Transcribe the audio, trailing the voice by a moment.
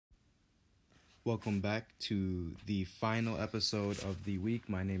Welcome back to the final episode of the week.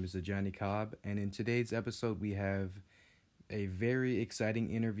 My name is Ajani Cobb, and in today's episode, we have a very exciting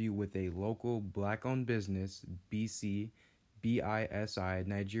interview with a local black owned business, BISI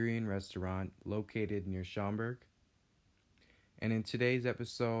Nigerian restaurant located near Schaumburg. And in today's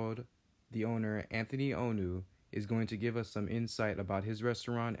episode, the owner, Anthony Onu, is going to give us some insight about his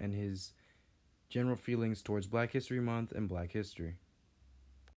restaurant and his general feelings towards Black History Month and Black history.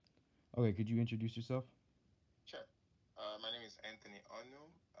 Okay, could you introduce yourself? Sure. My name is Anthony Onu.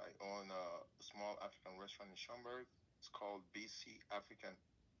 I own a small African restaurant in Schaumburg. It's called BC African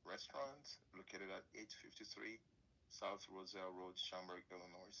Restaurant, located at 853 South Roselle Road, Schaumburg,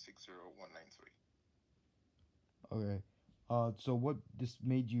 Illinois, 60193. Okay. So what just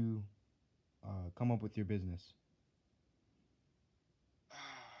made you come up with your business?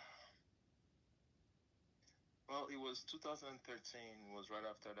 Well, it was 2013, was right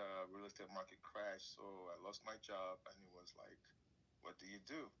after the real estate market crash. So I lost my job, and it was like, what do you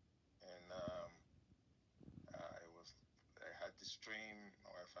do? And it was, I had this dream,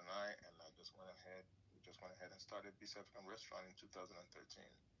 my wife and I just went ahead. We just went ahead and started BC African Restaurant in 2013.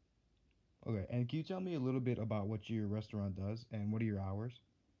 Okay, and can you tell me a little bit about what your restaurant does and what are your hours?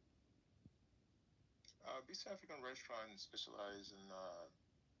 BC African Restaurant specializes in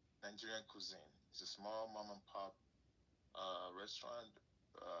Nigerian cuisine. It's a small mom and pop restaurant.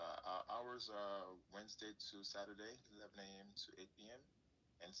 Our hours are Wednesday to Saturday, 11 a.m. to 8 p.m.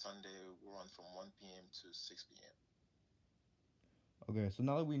 And Sunday, we run from 1 p.m. to 6 p.m. Okay, so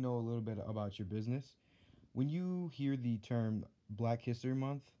now that we know a little bit about your business, when you hear the term Black History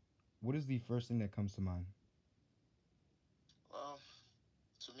Month, what is the first thing that comes to mind? Well,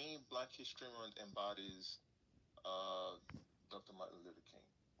 to me, Black History Month embodies uh, Dr. Martin Luther King.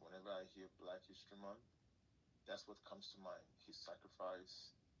 Whenever I hear Black History Month, that's what comes to mind. His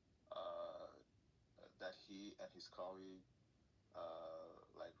sacrifice uh, that he and his colleague,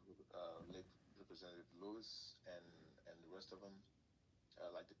 like late Representative Lewis and the rest of them,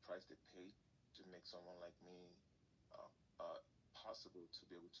 like the price they paid to make someone like me uh, possible to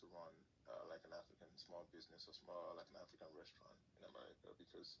be able to run like an African small business or small like an African restaurant in America,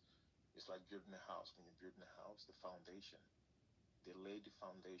 because it's like building a house. When you're building a house, the foundation, they laid the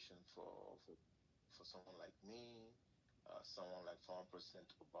foundation for someone like me, someone like former President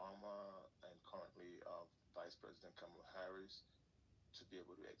Obama, and currently Vice President Kamala Harris, to be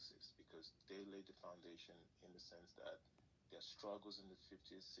able to exist, because they laid the foundation in the sense that their struggles in the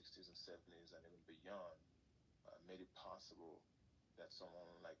 50s, 60s, and 70s, and even beyond, made it possible that someone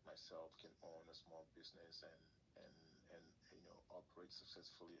like myself can own a small business and and operate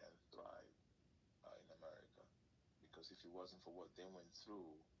successfully and thrive in America. Because if it wasn't for what they went through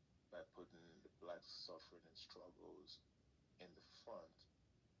by putting the black suffering and struggles in the front,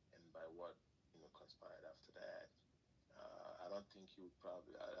 and by what conspired after that, I don't think you would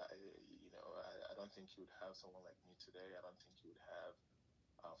probably, I don't think you would have someone like me today. I don't think you would have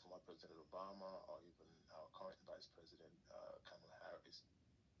former President Obama or even our current Vice President Kamala Harris.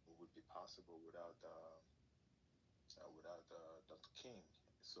 It would be possible without Dr. King.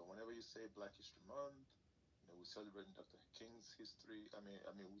 So whenever you say Black History Month, we're celebrating Dr. King's history.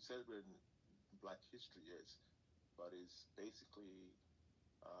 We're celebrating Black history, yes, but it's basically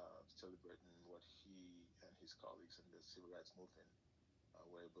celebrating what he and his colleagues in the civil rights movement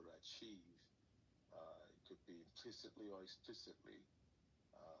were able to achieve. It could be implicitly or explicitly,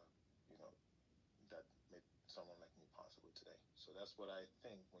 uh, you know, that made someone like me possible today. So that's what I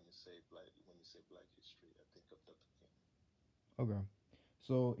think when you say Black history. I think of Dr. King. Okay.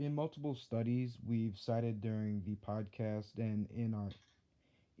 So in multiple studies we've cited during the podcast and in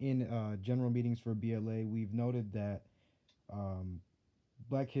general meetings for BLA, we've noted that um,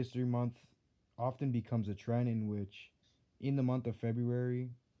 Black History Month often becomes a trend in which, in the month of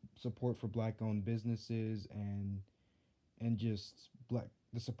February, support for black-owned businesses and just black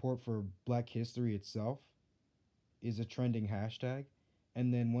the support for Black history itself is a trending hashtag,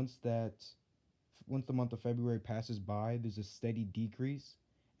 and then once the month of February passes by, there's a steady decrease,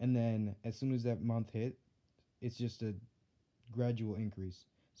 and then as soon as that month hit, it's just a gradual increase.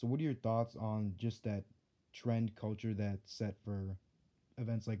 So, what are your thoughts on just that trend culture that's set for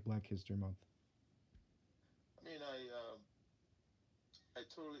events like Black History Month? I mean, I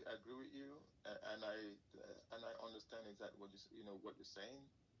totally agree with you, and I understand exactly what you're saying.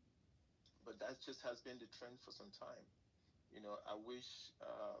 But that just has been the trend for some time. I wish,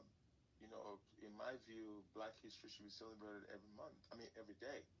 in my view, Black History should be celebrated every month. I mean, every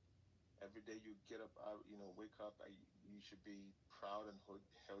day. Every day you get up, wake up, you should be proud and hold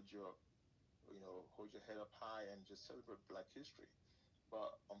your head up high and just celebrate Black history.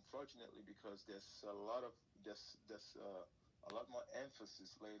 But unfortunately, because there's a lot more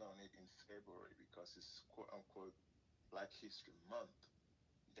emphasis laid on it in February because it's quote unquote Black History Month.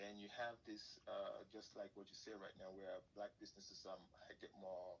 Then you have this, just like what you say right now, where black businesses get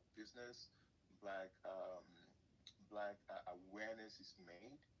more business, black awareness is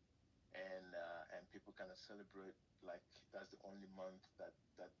made, and people kind of celebrate like that's the only month that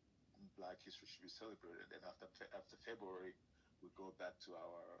Black History should be celebrated. And after February, we go back to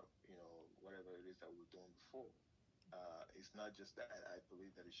our whatever it is that we're doing before. It's not just that. I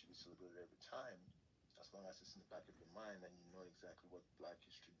believe that it should be celebrated every time, as long as it's in the back of your mind and you know exactly what Black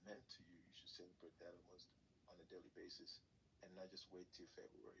history meant to you. You should celebrate that almost on a daily basis and not just wait till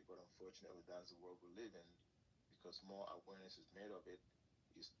February. But unfortunately, that's the world we live in because more awareness is made of it,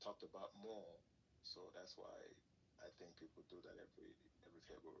 is talked about more. So that's why I think people do that every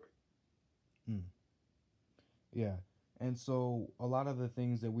February. Mm. Yeah. And so a lot of the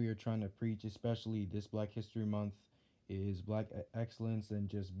things that we are trying to preach, especially this Black History Month, is excellence and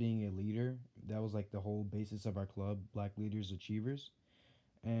just being a leader. That was like the whole basis of our club, Black Leaders Achievers.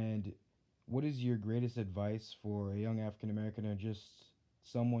 And what is your greatest advice for a young African American or just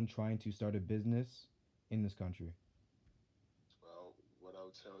someone trying to start a business in this country? Well, what I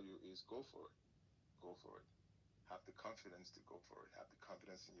would tell you is go for it. Go for it. Have the confidence to go for it. Have the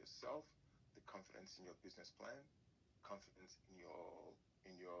confidence in yourself, the confidence in your business plan, confidence in your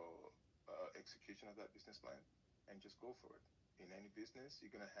execution of that business plan, and just go for it. In any business,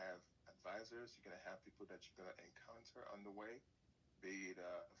 you're gonna have advisors. You're gonna have people that you're gonna encounter on the way, be it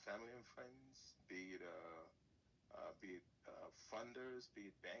family and friends, be it funders,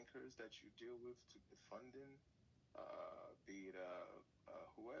 be it bankers that you deal with to the funding, be it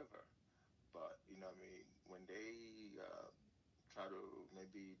whoever. But what I mean, when they try to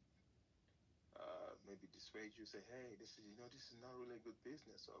maybe dissuade you, say, hey, this is not really a good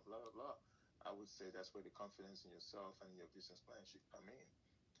business, or blah blah blah. I would say that's where the confidence in yourself and your business plan should come in.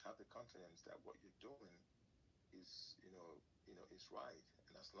 Have the confidence that what you're doing is is right,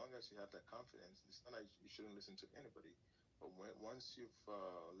 and as long as you have that confidence, it's not like you shouldn't listen to anybody. But once you've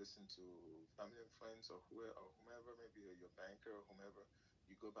listened to family and friends or whomever, maybe your banker or whomever,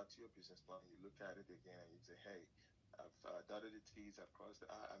 you go back to your business plan, you look at it again, and you say, hey, I've dotted the T's, I've crossed the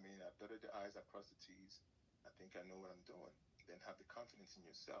I. I mean, I've dotted the I's, I've crossed the T's. I think I know what I'm doing. Then have the confidence in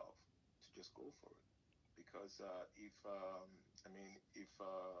yourself to just go for it. Because if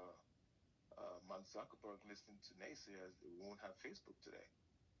Mark Zuckerberg listened to naysayers, we won't have Facebook today.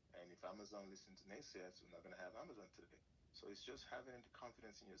 And if Amazon listened to naysayers, we're not going to have Amazon today. So it's just having the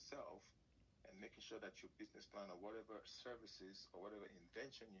confidence in yourself and making sure that your business plan or whatever services or whatever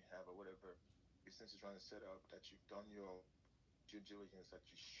invention you have or whatever business you're trying to set up, that you've done your due diligence, that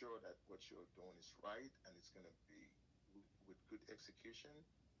you're sure that what you're doing is right and it's going to be with good execution,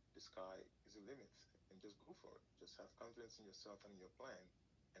 the sky is the limit. And just go for it. Just have confidence in yourself and in your plan,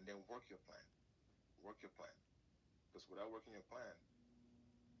 and then work your plan. Work your plan. Because without working your plan,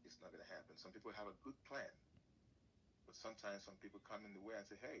 it's not going to happen. Some people have a good plan, but sometimes some people come in the way and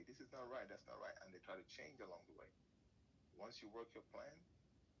say, hey, this is not right, that's not right, and they try to change along the way. Once you work your plan,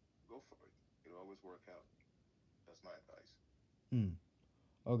 go for it. It'll always work out. That's my advice. Mm.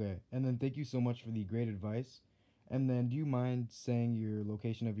 Okay. And then thank you so much for the great advice. And then do you mind saying your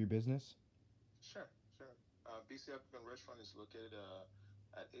location of your business? Sure, sure. BC African Restaurant is located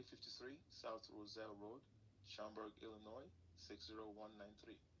at 853 South Roselle Road, Schaumburg, Illinois,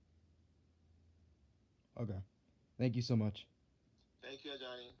 60193. Okay. Thank you so much. Thank you,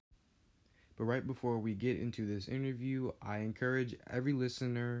 Johnny. But right before we get into this interview, I encourage every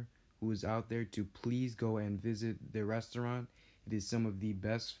listener who is out there to please go and visit their restaurant. It is some of the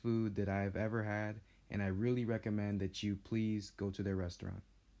best food that I've ever had, and I really recommend that you please go to their restaurant.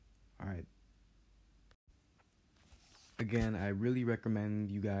 All right. Again, I really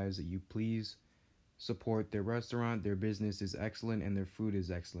recommend you guys that you please support their restaurant. Their business is excellent and their food is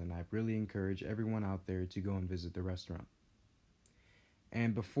excellent. I really encourage everyone out there to go and visit the restaurant.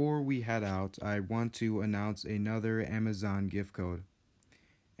 And before we head out, I want to announce another Amazon gift code.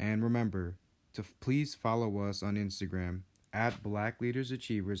 And remember to please follow us on Instagram at Black Leaders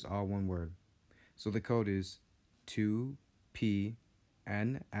Achievers, all one word. So the code is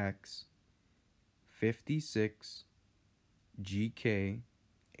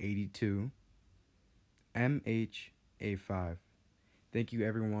Thank you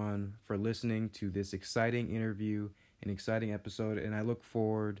everyone for listening to this exciting interview, an exciting episode, and I look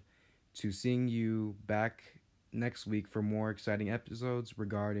forward to seeing you back next week for more exciting episodes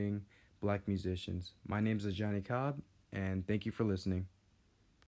regarding Black musicians. My name is Ajani Cobb, and thank you for listening.